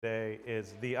Today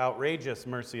is the outrageous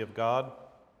mercy of God.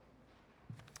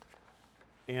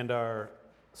 And our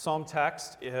psalm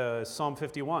text is Psalm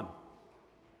 51.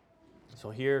 So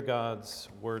hear God's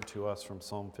word to us from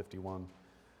Psalm 51,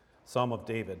 Psalm of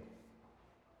David.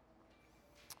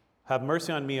 Have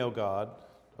mercy on me, O God,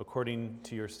 according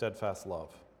to your steadfast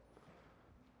love.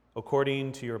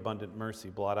 According to your abundant mercy,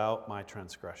 blot out my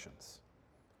transgressions.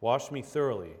 Wash me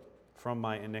thoroughly from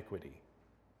my iniquity,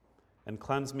 and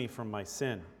cleanse me from my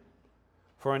sin.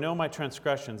 For I know my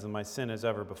transgressions, and my sin is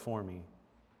ever before me.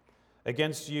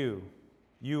 Against you,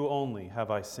 you only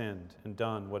have I sinned and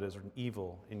done what is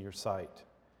evil in your sight,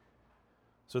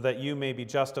 so that you may be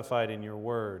justified in your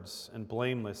words and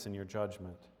blameless in your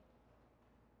judgment.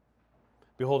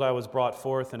 Behold, I was brought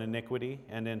forth in iniquity,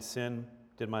 and in sin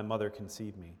did my mother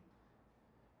conceive me.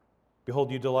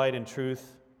 Behold, you delight in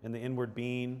truth in the inward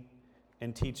being,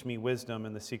 and teach me wisdom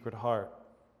in the secret heart.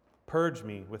 Purge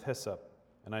me with hyssop,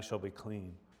 and I shall be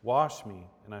clean. Wash me,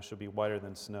 and I shall be whiter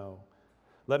than snow.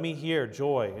 Let me hear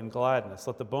joy and gladness.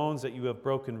 Let the bones that you have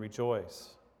broken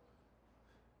rejoice.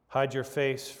 Hide your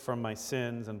face from my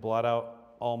sins and blot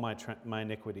out all my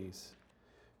iniquities.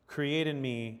 Create in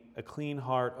me a clean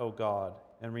heart, O God,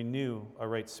 and renew a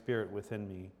right spirit within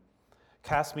me.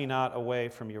 Cast me not away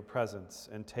from your presence,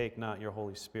 and take not your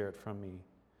Holy Spirit from me.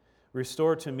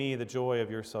 Restore to me the joy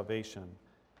of your salvation,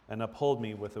 and uphold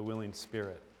me with a willing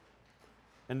spirit.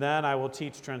 And then I will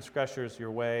teach transgressors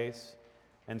your ways,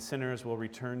 and sinners will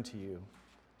return to you.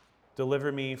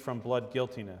 Deliver me from blood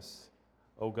guiltiness,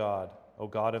 O God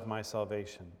of my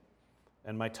salvation,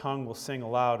 and my tongue will sing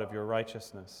aloud of your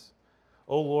righteousness.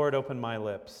 O Lord, open my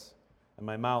lips, and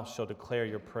my mouth shall declare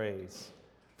your praise.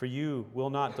 For you will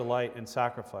not delight in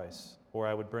sacrifice, or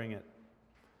I would bring it.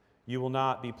 You will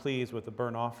not be pleased with the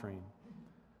burnt offering.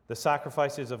 The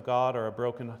sacrifices of God are a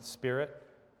broken spirit,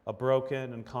 a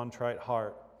broken and contrite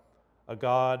heart. O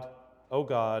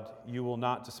God, you will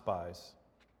not despise.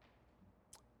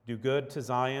 Do good to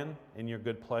Zion in your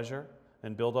good pleasure,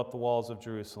 and build up the walls of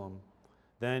Jerusalem.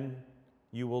 Then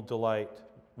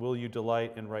will you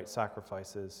delight in right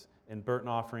sacrifices, in burnt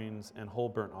offerings and whole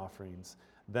burnt offerings.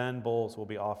 Then bulls will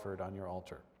be offered on your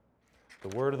altar.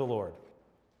 The word of the Lord.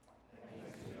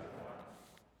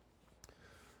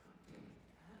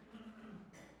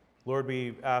 Lord,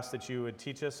 we ask that you would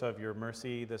teach us of your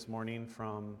mercy this morning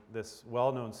from this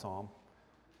well-known psalm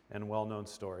and well-known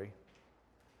story.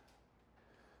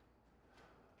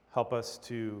 Help us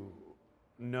to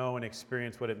know and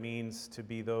experience what it means to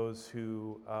be those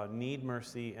who need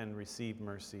mercy and receive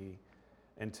mercy,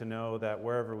 and to know that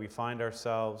wherever we find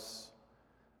ourselves,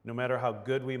 no matter how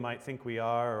good we might think we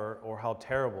are, or how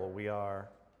terrible we are,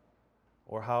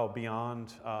 or how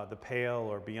beyond the pale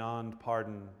or beyond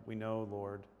pardon, we know,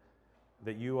 Lord,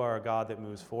 that you are a God that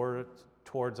moves forward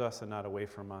towards us and not away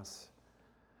from us.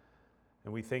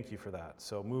 And we thank you for that.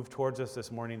 So move towards us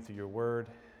this morning through your word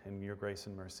and your grace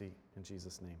and mercy. In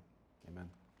Jesus' name, amen.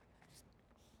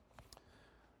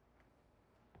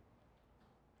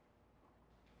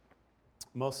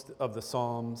 Most of the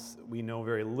Psalms, we know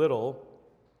very little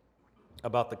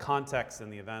about the context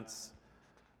and the events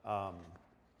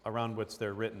around which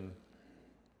they're written.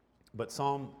 But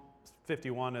Psalm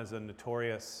 51 is a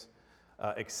notorious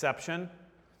exception.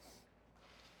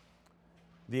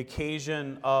 The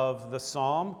occasion of the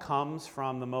psalm comes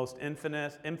from the most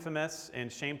infamous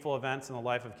and shameful events in the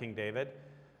life of King David.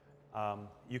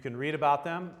 You can read about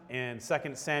them in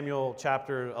 2 Samuel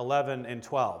chapter 11 and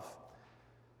 12.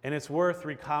 And it's worth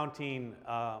recounting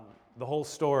the whole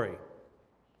story.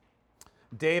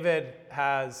 David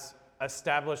has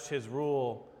established his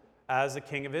rule as the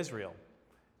king of Israel.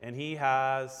 And he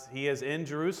is in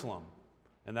Jerusalem.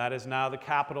 And that is now the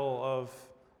capital of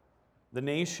the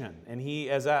nation. And he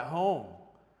is at home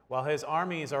while his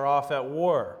armies are off at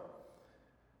war.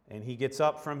 And he gets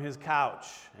up from his couch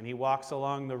and he walks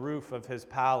along the roof of his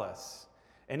palace.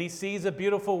 And he sees a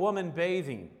beautiful woman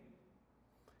bathing.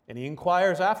 And he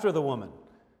inquires after the woman.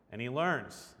 And he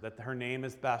learns that her name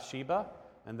is Bathsheba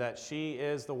and that she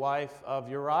is the wife of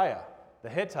Uriah, the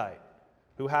Hittite,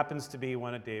 who happens to be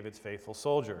one of David's faithful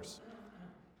soldiers.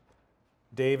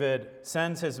 David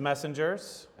sends his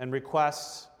messengers and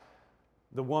requests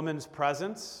the woman's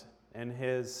presence in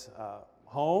his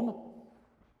home.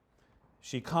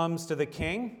 She comes to the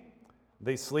king,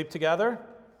 they sleep together,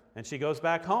 and she goes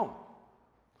back home.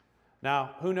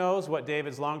 Now, who knows what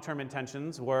David's long-term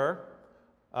intentions were,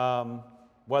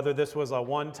 whether this was a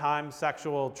one-time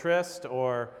sexual tryst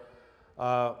or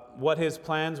what his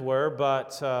plans were,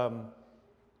 but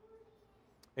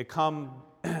it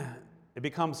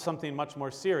becomes something much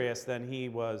more serious than he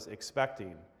was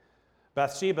expecting.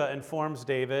 Bathsheba informs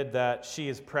David that she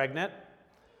is pregnant.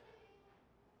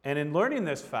 And in learning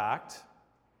this fact,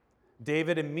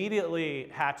 David immediately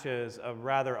hatches a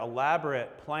rather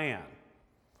elaborate plan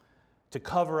to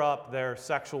cover up their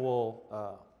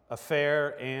sexual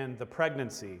affair and the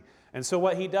pregnancy. And so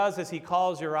what he does is he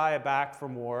calls Uriah back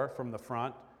from war, from the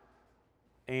front,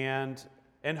 and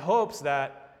in hopes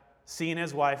that seeing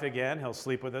his wife again, he'll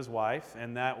sleep with his wife,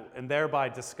 and thereby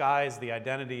disguise the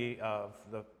identity of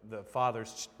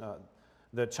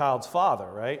the child's father,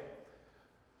 right?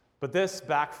 But this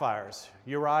backfires.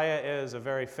 Uriah is a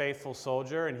very faithful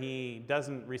soldier, and he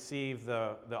doesn't receive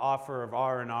the offer of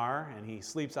R&R, and he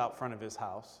sleeps out front of his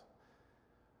house.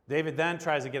 David then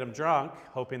tries to get him drunk,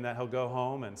 hoping that he'll go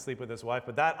home and sleep with his wife,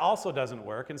 but that also doesn't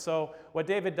work. And so what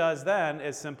David does then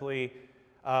is simply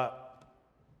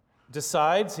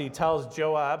he tells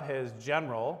Joab, his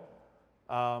general,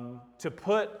 to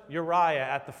put Uriah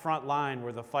at the front line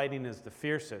where the fighting is the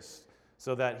fiercest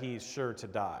so that he's sure to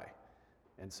die.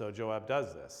 And so Joab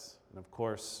does this. And of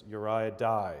course, Uriah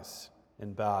dies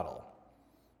in battle.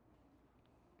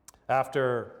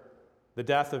 After the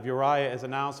death of Uriah is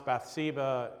announced,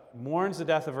 Bathsheba mourns the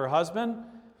death of her husband,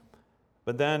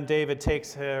 but then David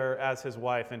takes her as his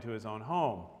wife into his own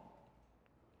home.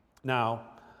 Now,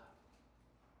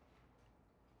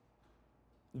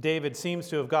 David seems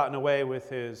to have gotten away with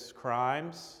his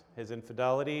crimes, his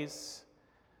infidelities,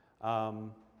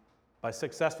 by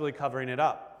successfully covering it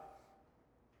up.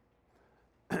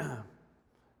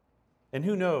 And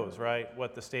who knows, right,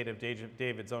 what the state of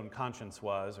David's own conscience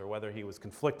was, or whether he was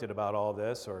conflicted about all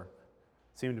this, or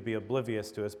seemed to be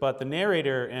oblivious to us. But the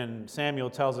narrator in Samuel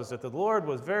tells us that the Lord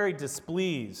was very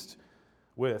displeased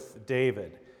with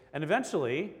David. And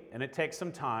eventually, and it takes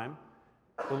some time,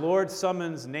 the Lord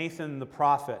summons Nathan the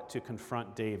prophet to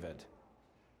confront David.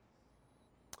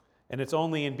 And it's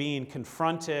only in being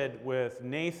confronted with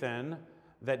Nathan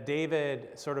that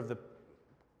David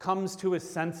comes to his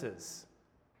senses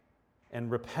and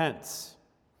repents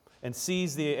and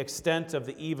sees the extent of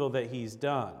the evil that he's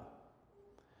done.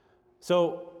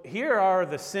 So here are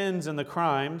the sins and the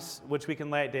crimes which we can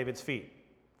lay at David's feet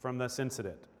from this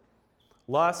incident: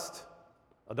 lust,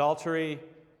 adultery,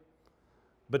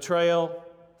 betrayal,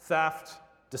 theft,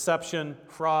 deception,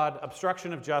 fraud,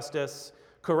 obstruction of justice,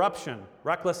 corruption,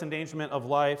 reckless endangerment of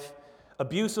life,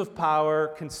 abuse of power,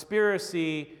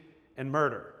 conspiracy, and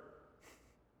murder.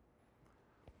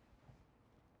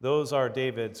 Those are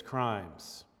David's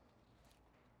crimes.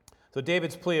 So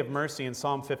David's plea of mercy in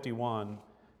Psalm 51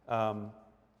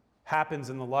 happens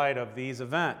in the light of these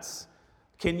events.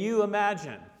 Can you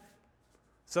imagine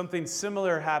something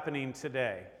similar happening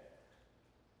today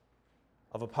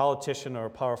of a politician or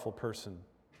a powerful person?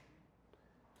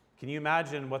 Can you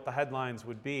imagine what the headlines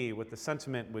would be, what the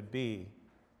sentiment would be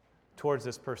towards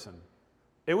this person?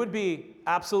 It would be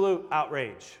absolute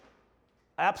outrage.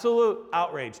 Absolute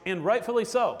outrage, and rightfully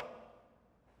so.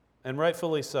 And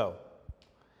rightfully so.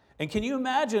 And can you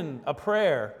imagine a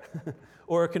prayer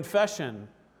or a confession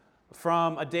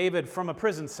from a David from a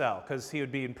prison cell, because he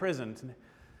would be imprisoned,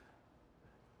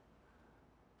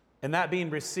 and that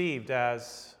being received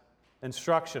as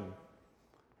instruction?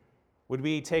 Would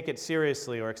we take it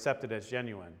seriously or accept it as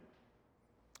genuine?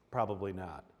 Probably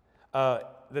not.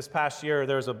 This past year,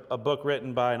 there was a book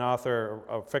written by an author,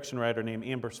 a fiction writer named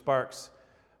Amber Sparks,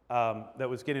 that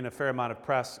was getting a fair amount of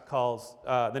press.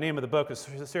 The name of the book is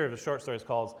a series of short stories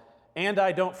called "And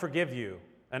I Don't Forgive You"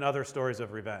 and Other Stories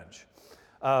of Revenge.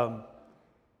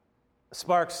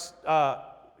 Sparks,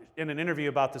 in an interview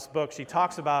about this book,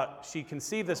 she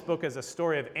conceived this book as a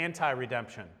story of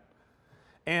anti-redemption.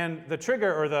 And the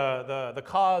trigger or the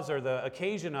cause or the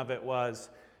occasion of it was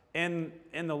in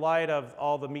the light of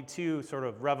all the Me Too sort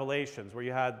of revelations, where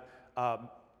you had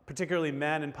particularly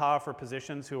men in powerful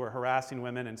positions who were harassing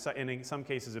women and in some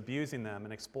cases abusing them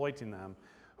and exploiting them,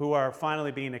 who are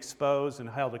finally being exposed and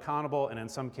held accountable and in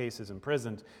some cases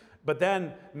imprisoned. But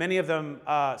then many of them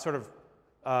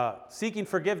seeking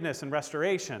forgiveness and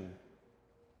restoration.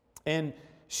 And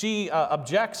she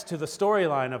objects to the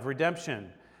storyline of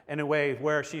redemption in a way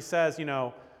where she says,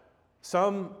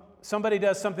 somebody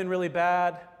does something really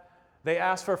bad, they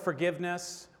ask for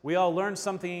forgiveness, we all learn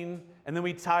something, and then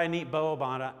we tie a neat bow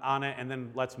on it, and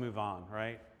then let's move on,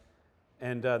 right?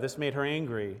 And this made her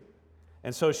angry.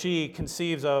 And so she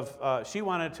conceives of, she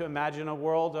wanted to imagine a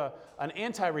world, an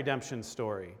anti-redemption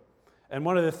story. And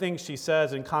one of the things she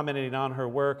says in commenting on her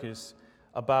work is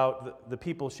about the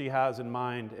people she has in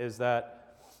mind is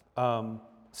that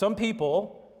some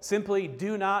people simply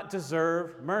do not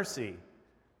deserve mercy.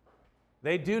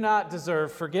 They do not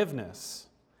deserve forgiveness.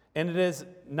 And it is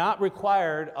not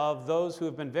required of those who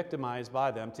have been victimized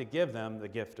by them to give them the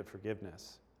gift of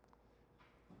forgiveness.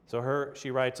 So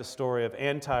she writes a story of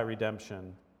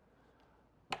anti-redemption.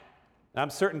 I'm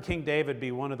certain King David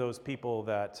be one of those people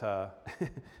that,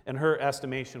 in her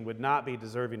estimation, would not be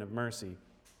deserving of mercy.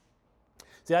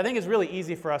 See, I think it's really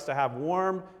easy for us to have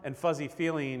warm and fuzzy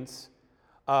feelings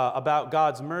about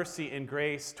God's mercy and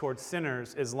grace towards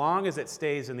sinners as long as it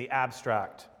stays in the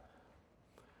abstract.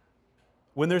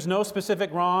 When there's no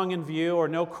specific wrong in view or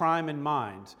no crime in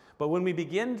mind. But when we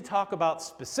begin to talk about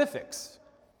specifics,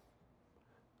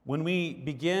 when we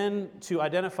begin to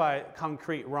identify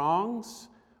concrete wrongs,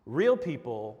 real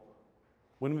people,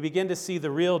 when we begin to see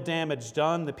the real damage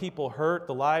done, the people hurt,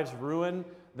 the lives ruined,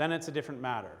 then it's a different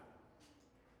matter.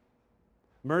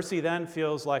 Mercy then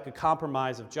feels like a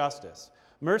compromise of justice.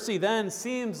 Mercy then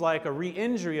seems like a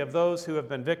re-injury of those who have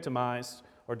been victimized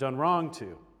or done wrong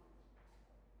to.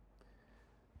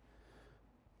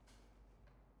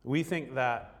 We think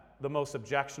that the most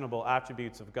objectionable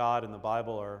attributes of God in the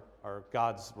Bible are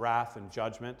God's wrath and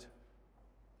judgment.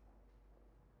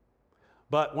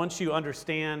 But once you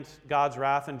understand God's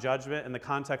wrath and judgment in the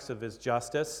context of his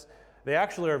justice, they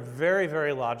actually are very,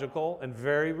 very logical and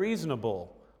very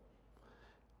reasonable.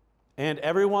 And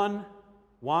everyone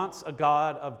wants a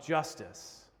God of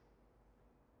justice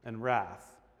and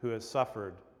wrath who has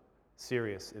suffered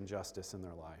serious injustice in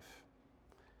their life.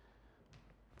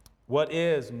 What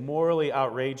is morally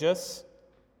outrageous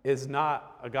is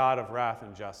not a God of wrath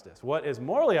and justice. What is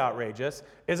morally outrageous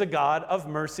is a God of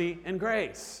mercy and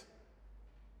grace.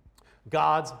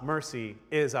 God's mercy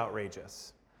is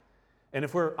outrageous. And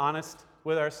if we're honest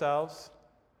with ourselves,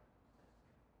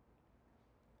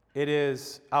 it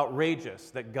is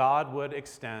outrageous that God would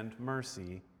extend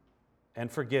mercy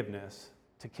and forgiveness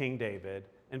to King David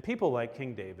and people like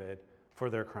King David for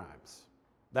their crimes.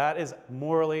 That is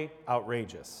morally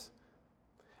outrageous.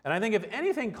 And I think if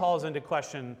anything calls into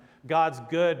question God's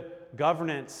good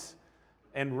governance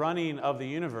and running of the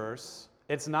universe,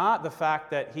 it's not the fact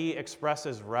that he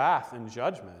expresses wrath and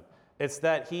judgment. It's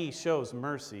that he shows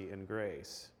mercy and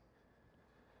grace.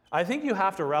 I think you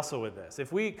have to wrestle with this.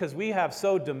 Because we have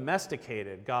so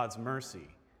domesticated God's mercy.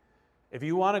 If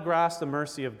you want to grasp the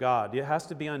mercy of God, it has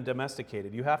to be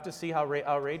undomesticated. You have to see how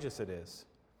outrageous it is.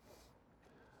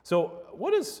 So,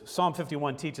 what does Psalm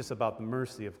 51 teach us about the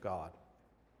mercy of God?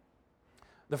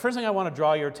 The first thing I want to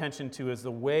draw your attention to is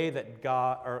the way that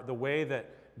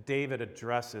David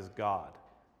addresses God.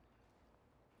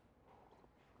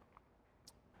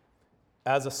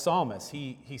 As a psalmist,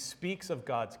 he speaks of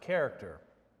God's character,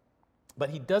 but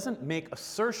he doesn't make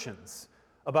assertions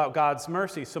about God's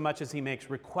mercy so much as he makes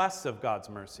requests of God's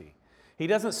mercy. He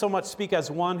doesn't so much speak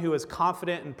as one who is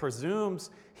confident and presumes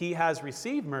he has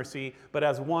received mercy, but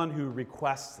as one who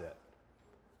requests it.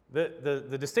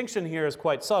 The distinction here is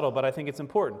quite subtle, but I think it's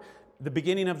important. The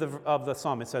beginning of the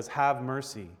psalm, it says, "Have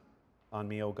mercy on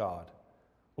me, O God.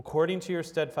 According to your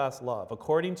steadfast love,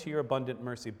 according to your abundant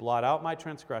mercy, blot out my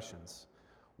transgressions.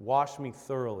 Wash me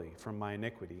thoroughly from my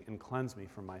iniquity and cleanse me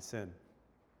from my sin."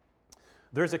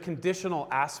 There's a conditional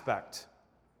aspect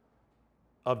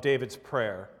of David's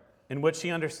prayer in which he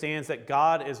understands that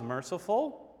God is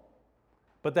merciful,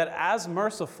 but that as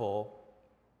merciful,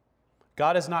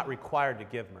 God is not required to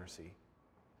give mercy.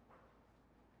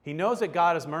 He knows that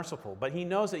God is merciful, but he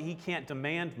knows that he can't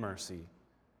demand mercy.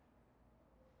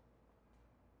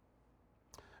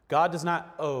 God does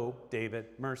not owe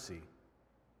David mercy.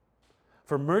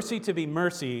 For mercy to be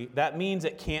mercy, that means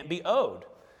it can't be owed.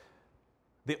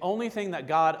 The only thing that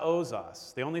God owes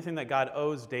us, the only thing that God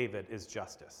owes David is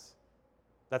justice.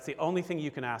 That's the only thing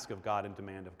you can ask of God and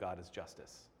demand of God is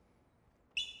justice.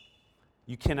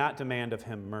 You cannot demand of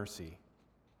him mercy.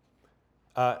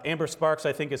 Amber Sparks,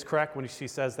 I think, is correct when she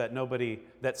says that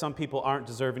some people aren't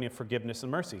deserving of forgiveness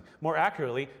and mercy. More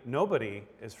accurately, nobody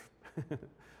is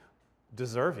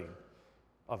deserving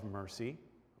of mercy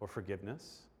or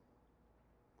forgiveness.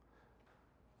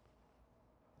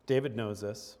 David knows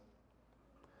this.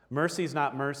 Mercy is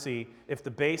not mercy if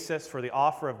the basis for the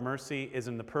offer of mercy is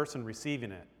in the person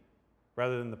receiving it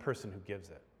rather than the person who gives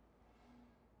it.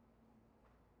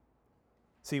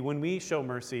 See, when we show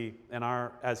mercy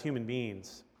as human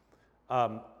beings,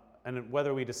 and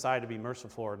whether we decide to be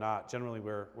merciful or not, generally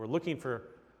we're looking for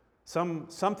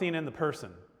something in the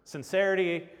person,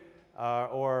 sincerity,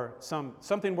 or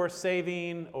something worth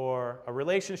saving, or a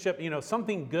relationship,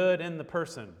 something good in the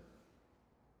person.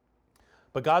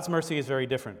 But God's mercy is very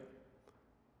different.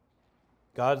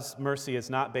 God's mercy is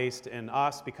not based in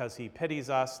us because he pities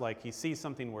us, like he sees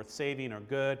something worth saving or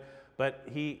good, but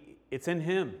it's in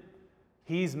him.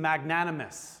 He's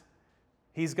magnanimous.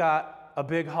 He's got a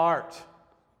big heart.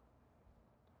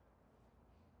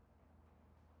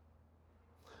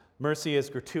 Mercy is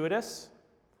gratuitous.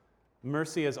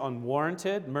 Mercy is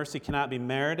unwarranted. Mercy cannot be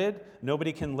merited.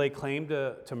 Nobody can lay claim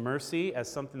to mercy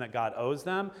as something that God owes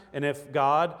them. And if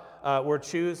God were to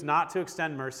choose not to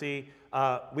extend mercy,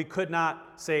 we could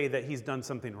not say that he's done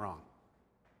something wrong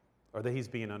or that he's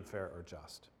being unfair or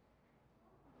just.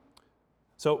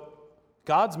 So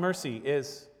God's mercy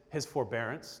is his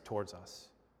forbearance towards us,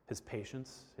 his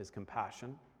patience, his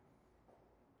compassion.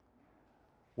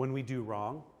 When we do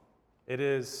wrong, it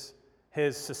is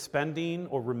his suspending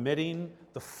or remitting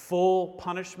the full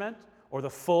punishment or the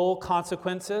full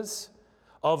consequences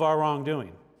of our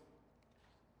wrongdoing.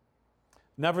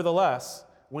 Nevertheless,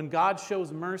 when God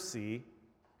shows mercy,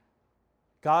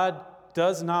 God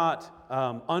does not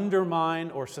undermine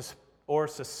or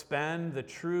suspend the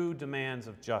true demands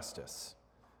of justice.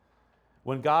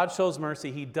 When God shows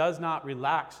mercy, he does not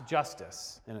relax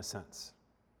justice, in a sense.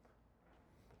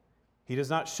 He does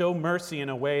not show mercy in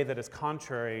a way that is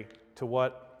contrary to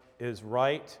what is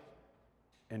right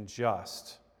and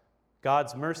just.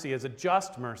 God's mercy is a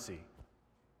just mercy.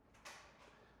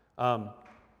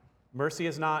 Mercy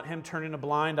is not him turning a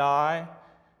blind eye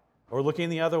or looking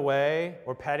the other way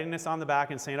or patting us on the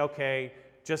back and saying, okay,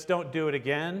 just don't do it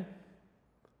again.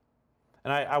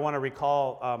 And I want to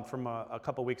recall from a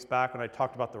couple weeks back when I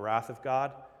talked about the wrath of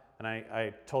God, and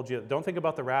I told you, don't think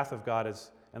about the wrath of God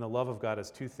and the love of God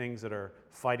as two things that are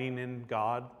fighting in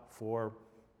God for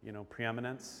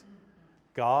preeminence.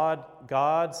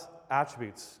 God's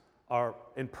attributes are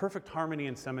in perfect harmony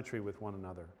and symmetry with one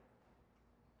another.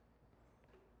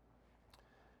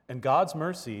 And God's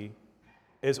mercy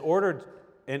is ordered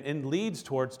and leads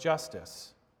towards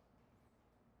justice.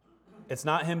 It's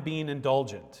not him being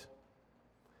indulgent.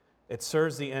 It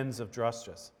serves the ends of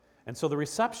justice. And so the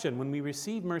reception, when we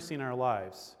receive mercy in our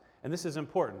lives, and this is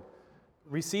important,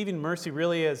 receiving mercy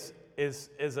really is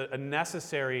a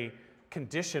necessary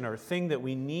condition or thing that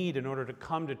we need in order to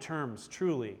come to terms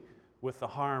truly with the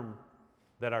harm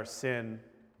that our sin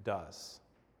does.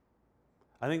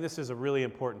 I think this is a really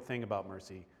important thing about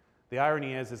mercy. The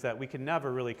irony is that we can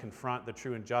never really confront the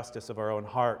true injustice of our own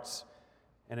hearts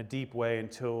in a deep way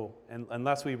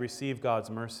unless we receive God's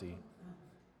mercy.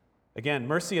 Again,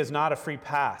 mercy is not a free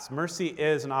pass. Mercy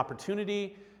is an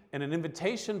opportunity and an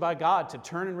invitation by God to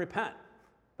turn and repent.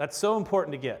 That's so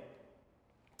important to get.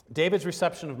 David's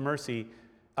reception of mercy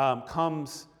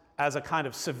comes as a kind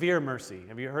of severe mercy.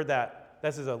 Have you heard that?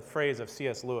 This is a phrase of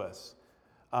C.S. Lewis,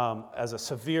 as a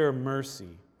severe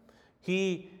mercy.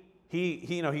 He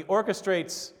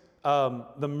orchestrates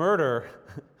the murder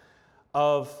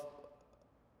of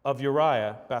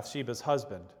Uriah, Bathsheba's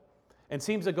husband, and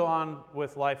seems to go on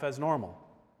with life as normal.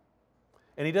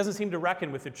 And he doesn't seem to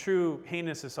reckon with the true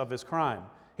heinousness of his crime.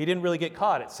 He didn't really get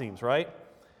caught, it seems, right?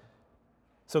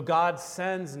 So God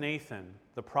sends Nathan,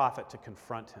 the prophet, to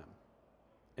confront him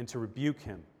and to rebuke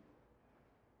him.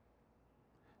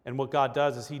 And what God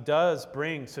does is he does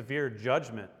bring severe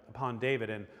judgment upon David.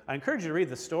 And I encourage you to read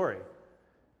the story.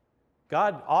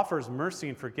 God offers mercy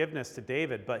and forgiveness to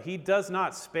David, but he does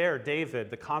not spare David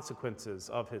the consequences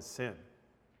of his sin.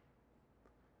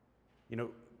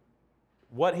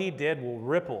 What he did will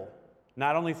ripple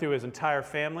not only through his entire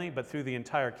family, but through the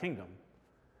entire kingdom.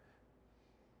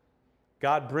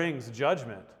 God brings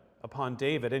judgment upon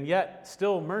David, and yet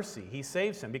still mercy. He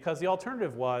saves him, because the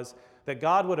alternative was that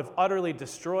God would have utterly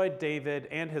destroyed David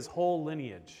and his whole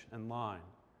lineage and line.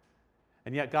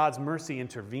 And yet God's mercy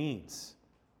intervenes,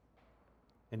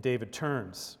 and David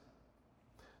turns.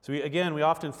 So we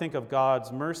often think of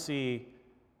God's mercy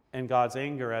and God's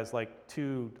anger as like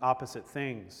two opposite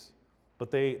things.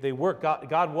 But they work.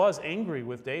 God was angry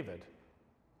with David.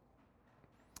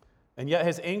 And yet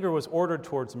his anger was ordered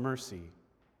towards mercy.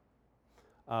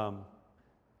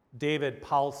 David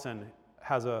Paulson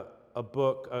has a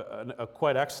book, a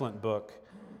quite excellent book,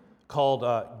 called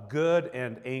Good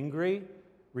and Angry,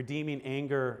 Redeeming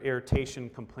Anger, Irritation,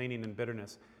 Complaining, and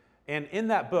Bitterness. And in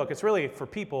that book, it's really for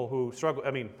people who struggle,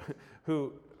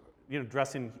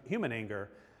 addressing human anger.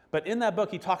 But in that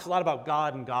book, he talks a lot about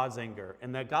God and God's anger,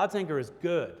 and that God's anger is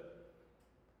good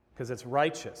because it's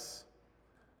righteous.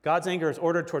 God's anger is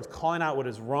ordered towards calling out what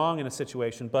is wrong in a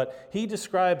situation, but he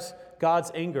describes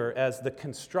God's anger as the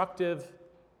constructive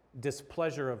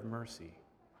displeasure of mercy.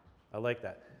 I like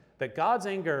that. That God's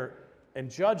anger and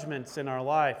judgments in our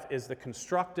life is the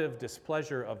constructive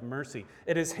displeasure of mercy.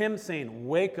 It is him saying,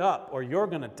 wake up or you're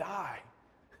going to die.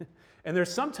 And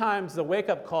there's sometimes the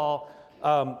wake-up call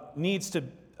needs to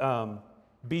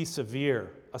be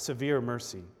severe, a severe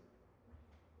mercy.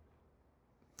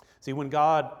 See, when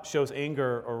God shows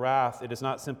anger or wrath, it is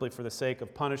not simply for the sake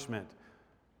of punishment,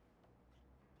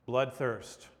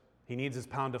 bloodthirst. He needs his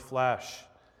pound of flesh.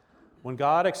 When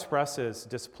God expresses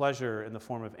displeasure in the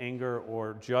form of anger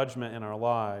or judgment in our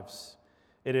lives,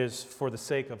 it is for the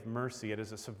sake of mercy. It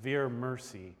is a severe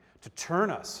mercy to turn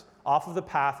us off of the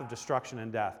path of destruction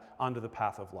and death onto the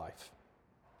path of life.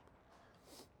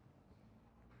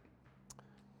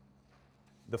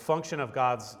 The function of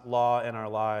God's law in our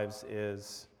lives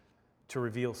is to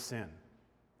reveal sin.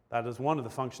 That is one of the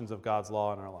functions of God's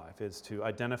law in our life, is to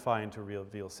identify and to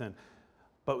reveal sin.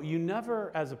 But you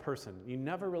never, as a person, you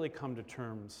never really come to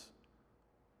terms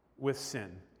with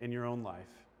sin in your own life,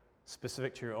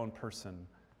 specific to your own person,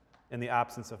 in the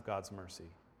absence of God's mercy.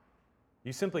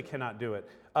 You simply cannot do it.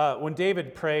 When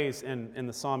David prays in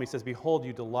the psalm, he says, "Behold,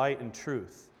 you delight in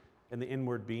truth in the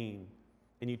inward being,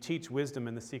 and you teach wisdom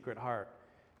in the secret heart."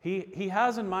 He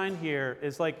has in mind here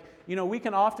is like, we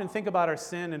can often think about our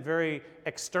sin in very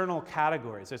external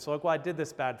categories. It's like, well, I did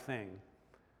this bad thing.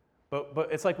 But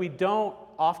it's like we don't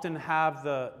often have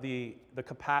the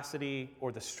capacity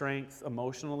or the strength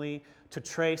emotionally to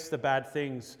trace the bad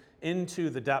things into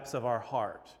the depths of our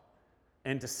heart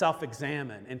and to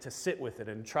self-examine and to sit with it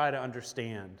and try to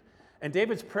understand. And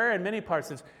David's prayer in many parts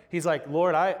is, he's like,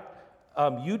 Lord,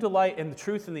 you delight in the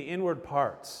truth in the inward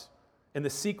parts, in the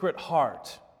secret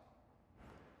heart.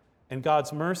 And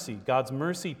God's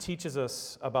mercy teaches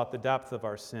us about the depth of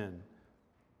our sin.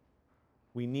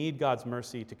 We need God's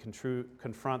mercy to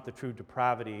confront the true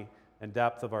depravity and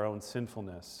depth of our own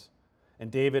sinfulness. And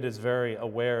David is very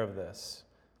aware of this.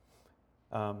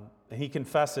 And he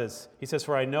confesses, he says,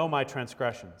 "For I know my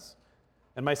transgressions,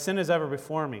 and my sin is ever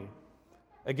before me.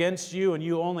 Against you and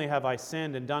you only have I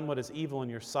sinned and done what is evil in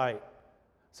your sight,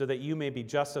 so that you may be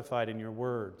justified in your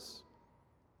words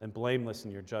and blameless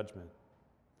in your judgment.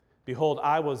 Behold,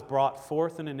 I was brought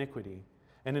forth in iniquity,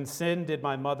 and in sin did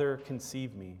my mother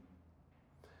conceive me."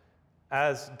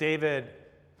 As David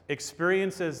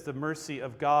experiences the mercy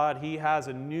of God, he has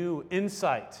a new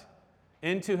insight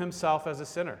into himself as a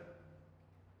sinner.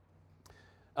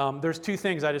 There's two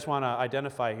things I just want to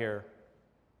identify here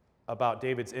about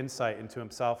David's insight into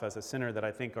himself as a sinner that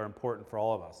I think are important for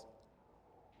all of us.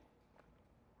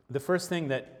 The first thing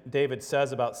that David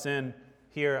says about sin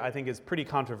here, I think, is pretty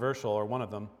controversial, or one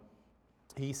of them.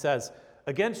 He says,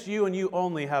 "Against you and you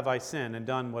only have I sinned and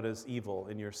done what is evil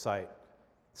in your sight,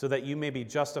 so that you may be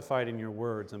justified in your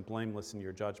words and blameless in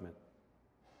your judgment."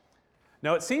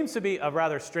 Now, it seems to be a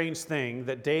rather strange thing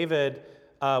that David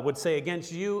would say,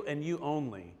 "Against you and you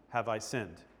only have I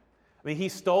sinned." I mean, he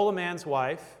stole a man's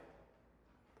wife,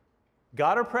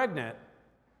 got her pregnant,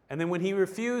 and then when he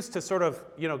refused to sort of,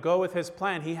 go with his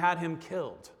plan, he had him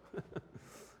killed.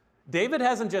 David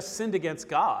hasn't just sinned against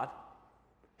God.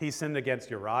 He sinned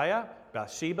against Uriah,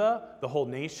 Bathsheba, the whole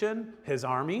nation, his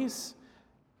armies.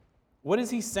 What is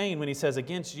he saying when he says,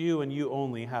 "Against you and you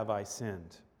only have I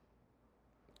sinned"?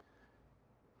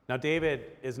 Now,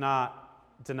 David is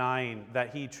not denying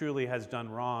that he truly has done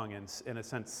wrong and, in a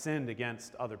sense, sinned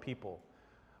against other people.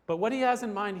 But what he has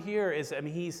in mind here is,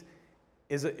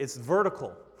 it's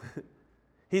vertical.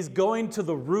 He's going to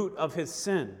the root of his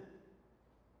sin.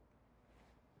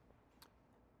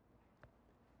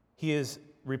 He is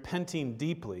repenting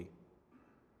deeply.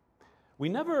 We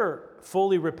never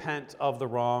fully repent of the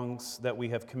wrongs that we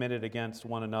have committed against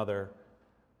one another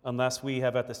unless we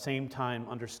have at the same time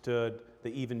understood the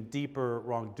even deeper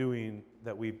wrongdoing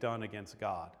that we've done against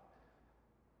God.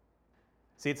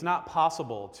 See, it's not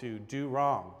possible to do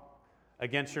wrong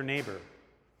against your neighbor,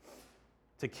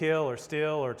 to kill or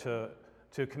steal or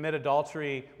to commit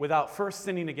adultery without first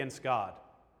sinning against God.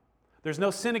 There's no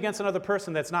sin against another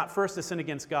person that's not first a sin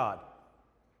against God.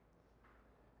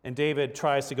 And David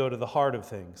tries to go to the heart of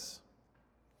things.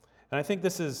 And I think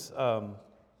this is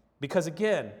because,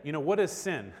 again, what is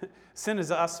sin? Sin is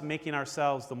us making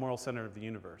ourselves the moral center of the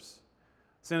universe.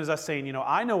 Sin is us saying,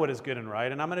 I know what is good and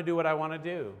right, and I'm going to do what I want to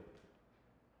do.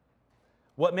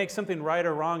 What makes something right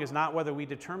or wrong is not whether we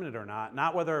determine it or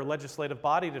not whether a legislative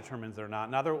body determines it or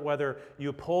not whether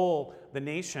you poll the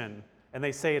nation and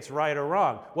they say it's right or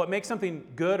wrong. What makes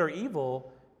something good or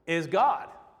evil is God.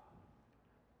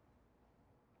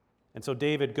 And so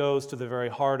David goes to the very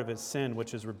heart of his sin,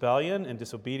 which is rebellion and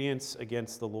disobedience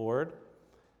against the Lord.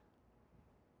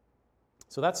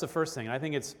 So that's the first thing. I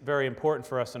think it's very important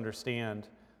for us to understand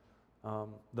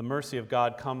the mercy of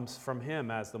God comes from him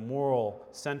as the moral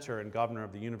center and governor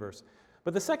of the universe.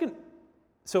 But the second,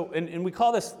 and we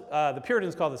call this, the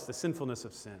Puritans call this the sinfulness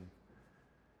of sin.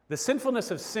 The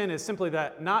sinfulness of sin is simply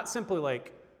that, not simply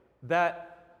like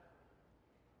that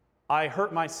I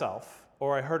hurt myself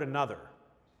or I hurt another,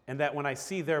 and that when I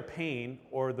see their pain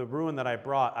or the ruin that I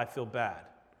brought, I feel bad.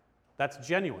 That's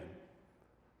genuine.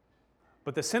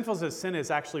 But the sinfulness of sin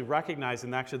is actually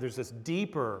recognizing that actually there's this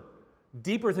deeper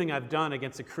thing I've done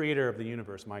against the creator of the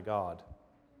universe, my God.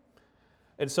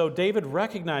 And so David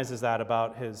recognizes that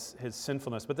about his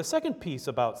sinfulness. But the second piece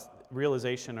about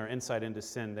realization or insight into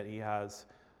sin that he has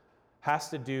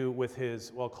to do with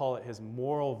his, well, call it his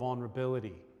moral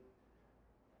vulnerability.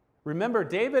 Remember,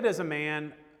 David is a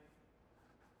man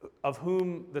of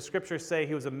whom the scriptures say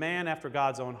he was a man after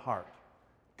God's own heart.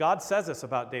 God says this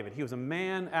about David. He was a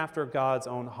man after God's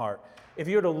own heart. If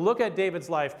you were to look at David's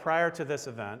life prior to this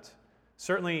event,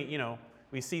 certainly,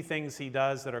 we see things he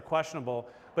does that are questionable,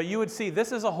 but you would see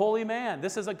this is a holy man.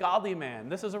 This is a godly man.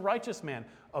 This is a righteous man.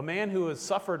 A man who has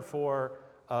suffered for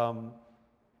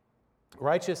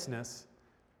righteousness,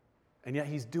 and yet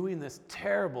he's doing this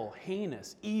terrible,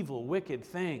 heinous, evil, wicked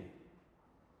thing.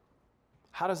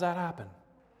 How does that happen?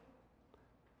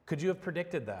 Could you have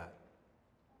predicted that?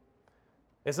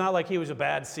 It's not like he was a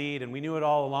bad seed and we knew it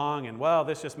all along and, well,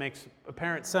 this just makes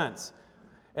apparent sense.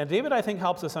 And David, I think,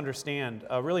 helps us understand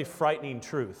a really frightening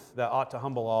truth that ought to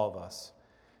humble all of us.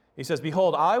 He says,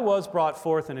 "Behold, I was brought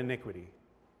forth in iniquity,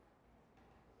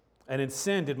 and in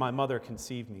sin did my mother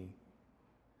conceive me."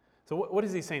 So what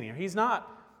is he saying here? He's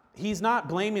not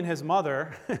blaming his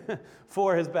mother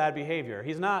for his bad behavior.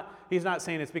 He's not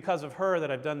saying it's because of her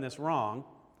that I've done this wrong.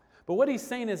 But what he's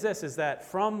saying is this, is that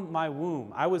from my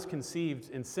womb, I was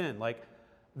conceived in sin. Like,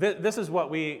 this is what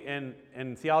we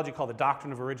in theology call the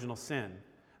doctrine of original sin.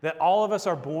 That all of us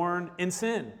are born in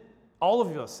sin. All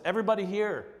of us, everybody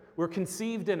here, we're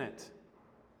conceived in it.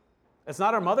 It's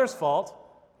not our mother's fault,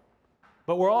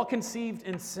 but we're all conceived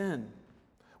in sin.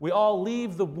 We all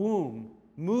leave the womb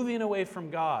moving away from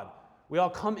God. We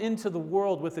all come into the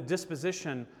world with a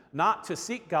disposition not to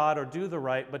seek God or do the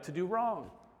right, but to do wrong.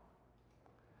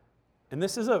 And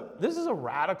this is a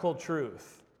radical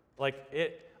truth,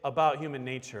 about human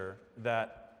nature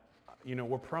that,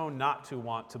 we're prone not to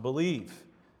want to believe.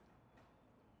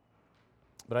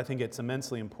 But I think it's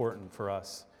immensely important for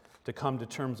us to come to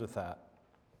terms with that.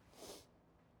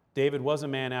 David was a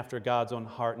man after God's own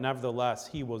heart. Nevertheless,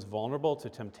 he was vulnerable to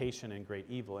temptation and great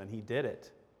evil, and he did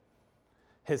it.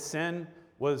 His sin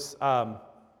was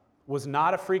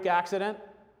not a freak accident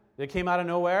that came out of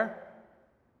nowhere.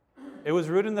 It was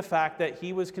rooted in the fact that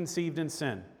he was conceived in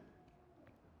sin.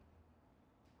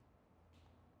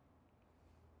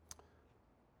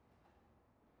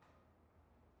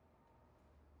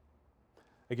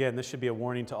 Again, this should be a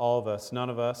warning to all of us. None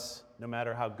of us, no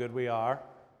matter how good we are,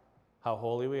 how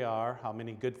holy we are, how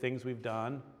many good things we've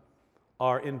done,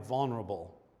 are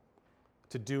invulnerable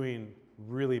to doing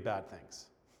really bad things.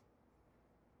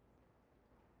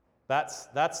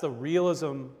 That's the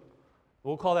realism.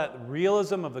 We'll call that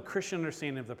realism of the Christian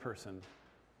understanding of the person.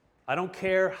 I don't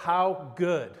care how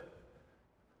good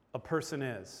a person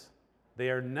is, they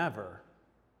are never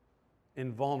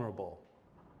invulnerable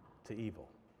to evil.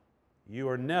 You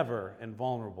are never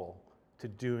invulnerable to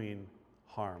doing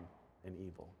harm and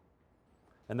evil.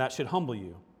 And that should humble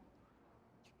you.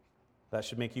 That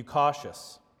should make you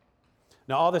cautious.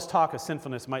 Now, all this talk of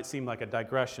sinfulness might seem like a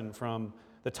digression from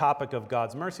the topic of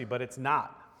God's mercy, but it's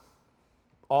not.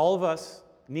 All of us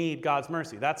need God's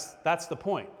mercy. That's the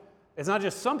point. It's not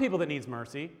just some people that needs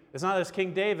mercy. It's not just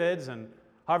King David's and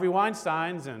Harvey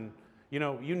Weinstein's and,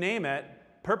 you name it,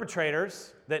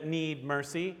 perpetrators that need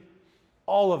mercy.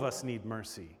 All of us need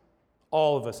mercy.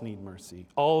 All of us need mercy.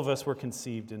 All of us were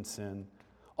conceived in sin.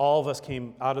 All of us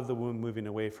came out of the womb moving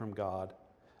away from God.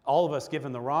 All of us,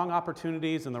 given the wrong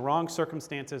opportunities and the wrong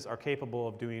circumstances, are capable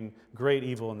of doing great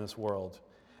evil in this world.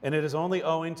 And it is only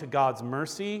owing to God's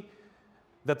mercy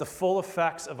that the full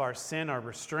effects of our sin are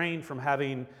restrained from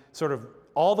having sort of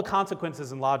all the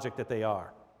consequences and logic that they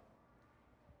are.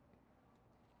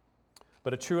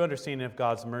 But a true understanding of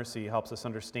God's mercy helps us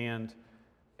understand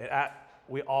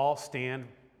we all stand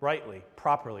rightly,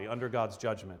 properly under God's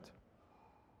judgment.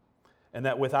 And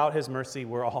that without his mercy,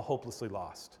 we're all hopelessly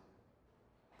lost.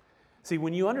 See,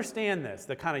 when you understand this,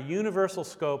 the kind of universal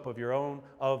scope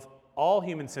of all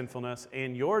human sinfulness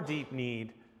and your deep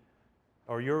need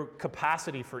or your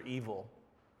capacity for evil,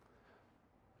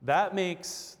 that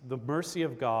makes the mercy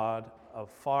of God a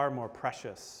far more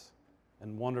precious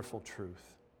and wonderful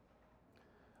truth.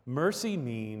 Mercy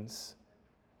means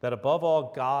that above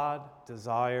all, God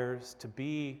desires to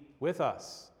be with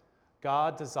us.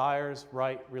 God desires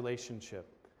right relationship.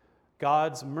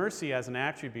 God's mercy as an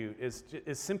attribute is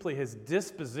simply his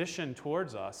disposition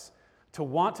towards us to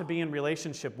want to be in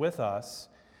relationship with us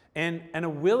and a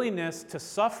willingness to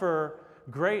suffer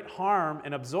great harm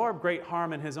and absorb great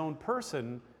harm in his own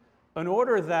person in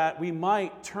order that we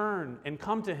might turn and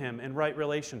come to him in right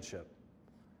relationship.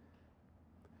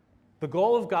 The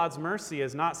goal of God's mercy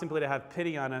is not simply to have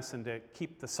pity on us and to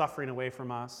keep the suffering away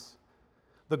from us.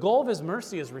 The goal of his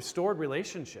mercy is restored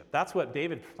relationship. That's what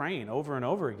David's praying over and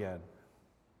over again.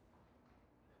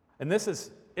 And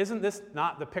isn't this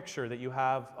not the picture that you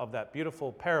have of that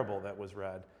beautiful parable that was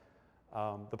read?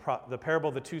 The parable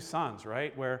of the two sons,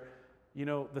 right? Where,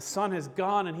 the son has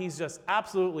gone and he's just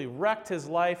absolutely wrecked his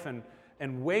life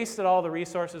and wasted all the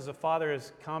resources the father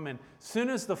has come. And as soon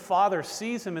as the father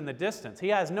sees him in the distance, he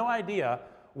has no idea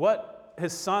what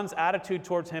his son's attitude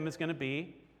towards him is going to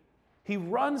be. He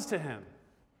runs to him.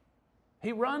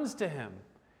 He runs to him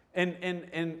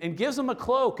and gives him a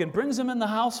cloak and brings him in the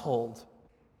household.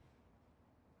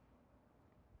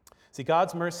 See,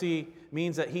 God's mercy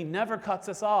means that he never cuts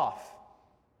us off.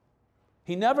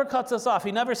 He never cuts us off.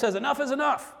 He never says, enough is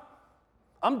enough.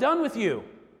 I'm done with you.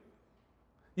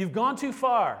 You've gone too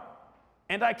far,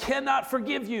 and I cannot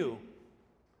forgive you.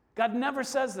 God never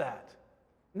says that.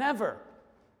 Never.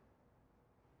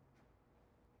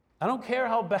 I don't care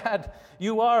how bad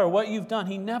you are or what you've done.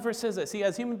 He never says that. See,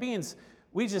 as human beings,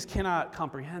 we just cannot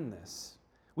comprehend this.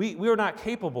 We are not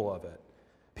capable of it.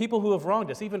 People who have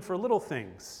wronged us, even for little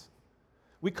things,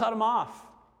 we cut them off.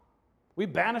 We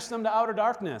banish them to outer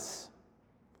darkness.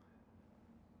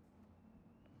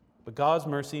 But God's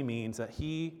mercy means that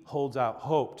he holds out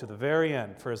hope to the very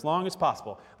end, for as long as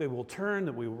possible. That we will turn,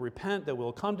 that we will repent, that we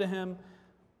will come to him.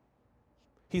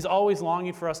 He's always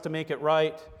longing for us to make it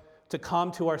right, to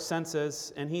come to our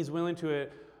senses, and he's willing to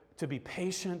be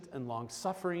patient and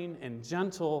long-suffering and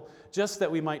gentle, just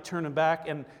that we might turn him back.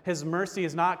 And his mercy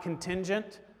is not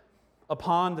contingent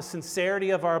upon the sincerity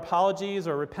of our apologies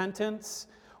or repentance,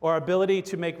 or our ability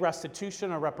to make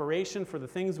restitution or reparation for the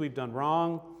things we've done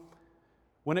wrong.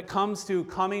 When it comes to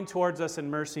coming towards us in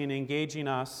mercy and engaging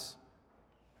us,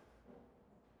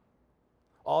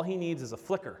 all he needs is a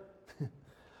flicker.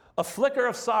 A flicker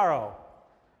of sorrow,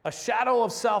 a shadow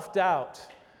of self-doubt,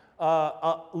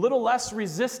 a little less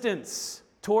resistance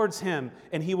towards him,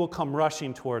 and he will come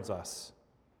rushing towards us.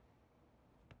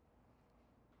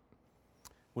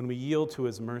 When we yield to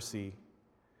his mercy,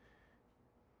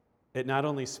 it not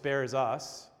only spares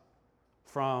us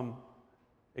from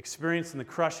experiencing the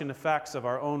crushing effects of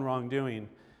our own wrongdoing,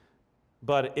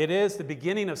 but it is the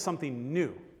beginning of something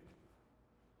new.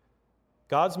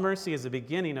 God's mercy is the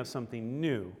beginning of something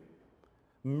new.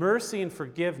 Mercy and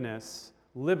forgiveness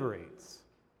liberates.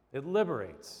 It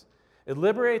liberates. It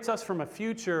liberates us from a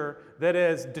future that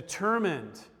is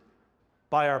determined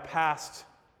by our past.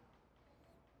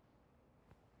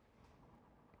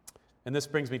 And this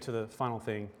brings me to the final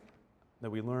thing that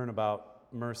we learn about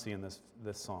mercy in this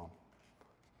psalm.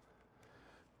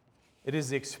 It is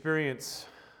the experience.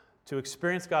 To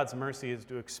experience God's mercy is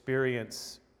to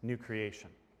experience new creation.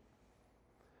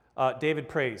 David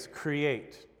prays,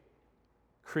 create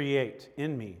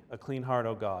in me a clean heart,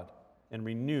 O God, and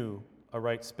renew a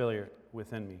right spirit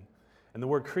within me. And the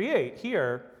word create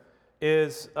here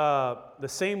is the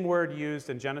same word used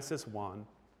in Genesis 1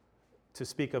 to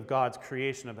speak of God's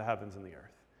creation of the heavens and the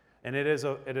earth. And it is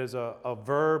a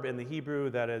verb in the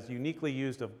Hebrew that is uniquely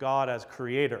used of God as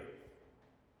creator.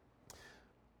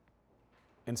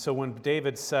 And so when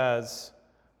David says,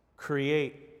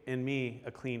 create in me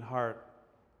a clean heart,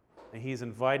 and he's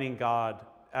inviting God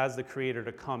as the creator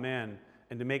to come in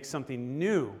and to make something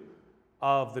new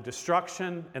of the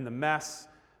destruction and the mess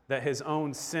that his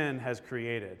own sin has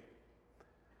created.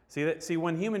 See,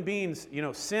 when human beings,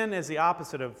 sin is the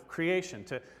opposite of creation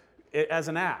as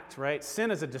an act, right?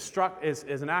 Sin is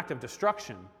an act of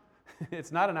destruction.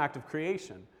 It's not an act of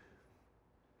creation.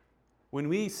 When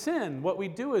we sin, what we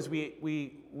do is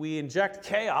we inject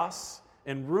chaos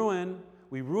and ruin.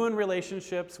 We ruin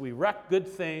relationships. We wreck good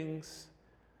things.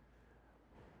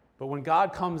 But when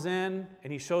God comes in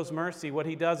and he shows mercy, what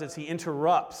he does is he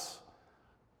interrupts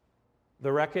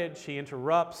the wreckage. He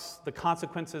interrupts the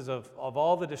consequences of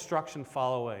all the destruction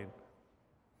following.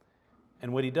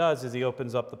 And what he does is he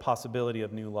opens up the possibility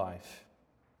of new life,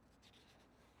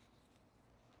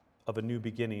 of a new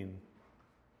beginning.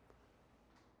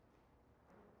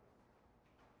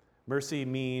 Mercy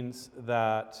means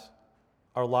that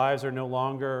our lives are no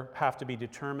longer have to be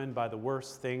determined by the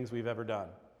worst things we've ever done.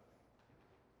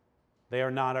 They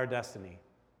are not our destiny.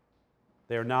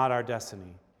 They are not our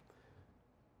destiny.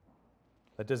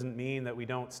 That doesn't mean that we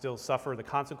don't still suffer the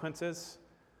consequences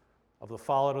of the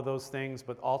fallout of those things,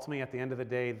 but ultimately, at the end of the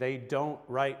day, they don't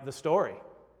write the story.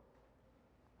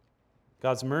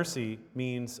 God's mercy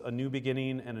means a new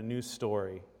beginning and a new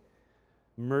story.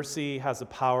 Mercy has the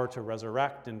power to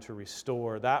resurrect and to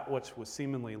restore that which was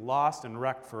seemingly lost and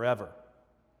wrecked forever.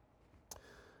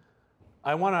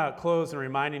 I want to close in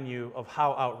reminding you of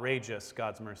how outrageous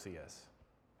God's mercy is.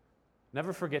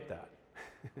 Never forget that.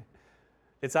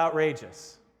 It's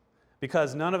outrageous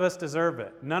because none of us deserve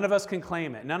it. None of us can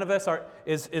claim it. None of us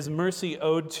is mercy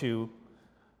owed to,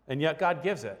 and yet God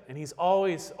gives it. And he's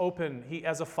always open,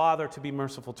 as a father, to be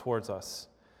merciful towards us.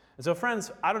 And so,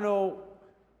 friends, I don't know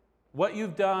what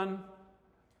you've done,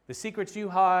 the secrets you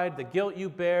hide, the guilt you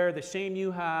bear, the shame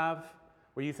you have,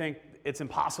 where you think it's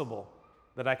impossible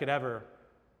that I could ever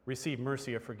receive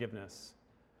mercy or forgiveness.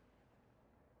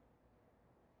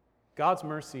 God's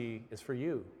mercy is for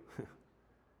you.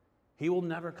 He will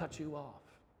never cut you off.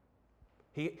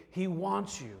 He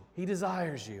wants you. He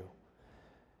desires you.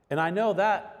 And I know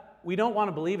that we don't want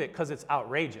to believe it because it's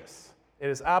outrageous. It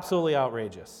is absolutely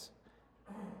outrageous.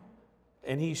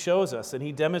 And he shows us and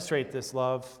he demonstrates this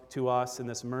love to us and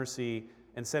this mercy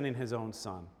in sending his own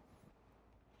son.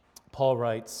 Paul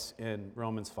writes in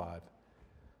Romans 5,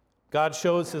 God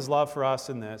shows his love for us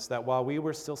in this, that while we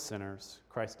were still sinners,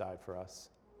 Christ died for us.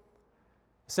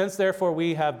 Since therefore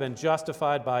we have been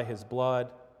justified by his blood,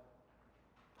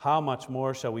 how much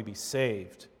more shall we be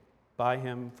saved by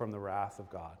him from the wrath of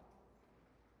God?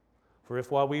 For if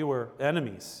while we were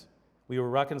enemies, we were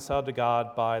reconciled to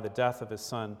God by the death of his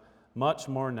son, much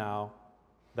more now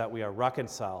that we are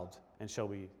reconciled and shall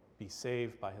we be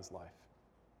saved by his life.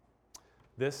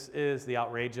 This is the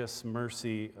outrageous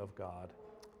mercy of God.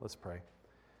 Let's pray.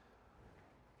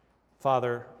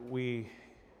 Father, we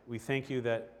thank you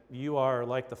that you are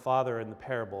like the father in the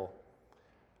parable,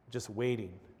 just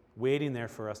waiting there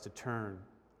for us to turn.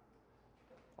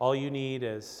 All you need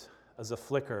is a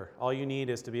flicker. All you need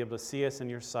is to be able to see us in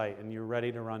your sight, and you're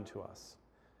ready to run to us.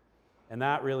 And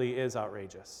that really is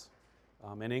outrageous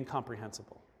and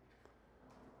incomprehensible.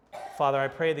 Father, I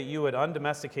pray that you would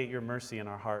undomesticate your mercy in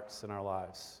our hearts and our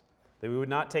lives, that we would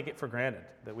not take it for granted,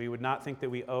 that we would not think that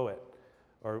we owe it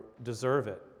or deserve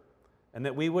it, and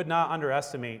that we would not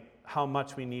underestimate how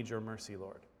much we need your mercy,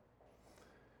 Lord.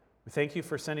 We thank you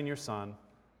for sending your Son, and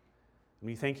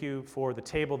we thank you for the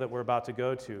table that we're about to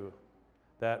go to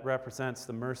that represents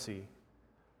the mercy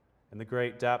and the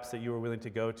great depths that you were willing to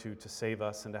go to save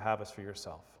us and to have us for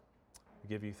yourself. We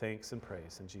give you thanks and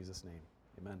praise in Jesus' name.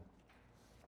 Amen.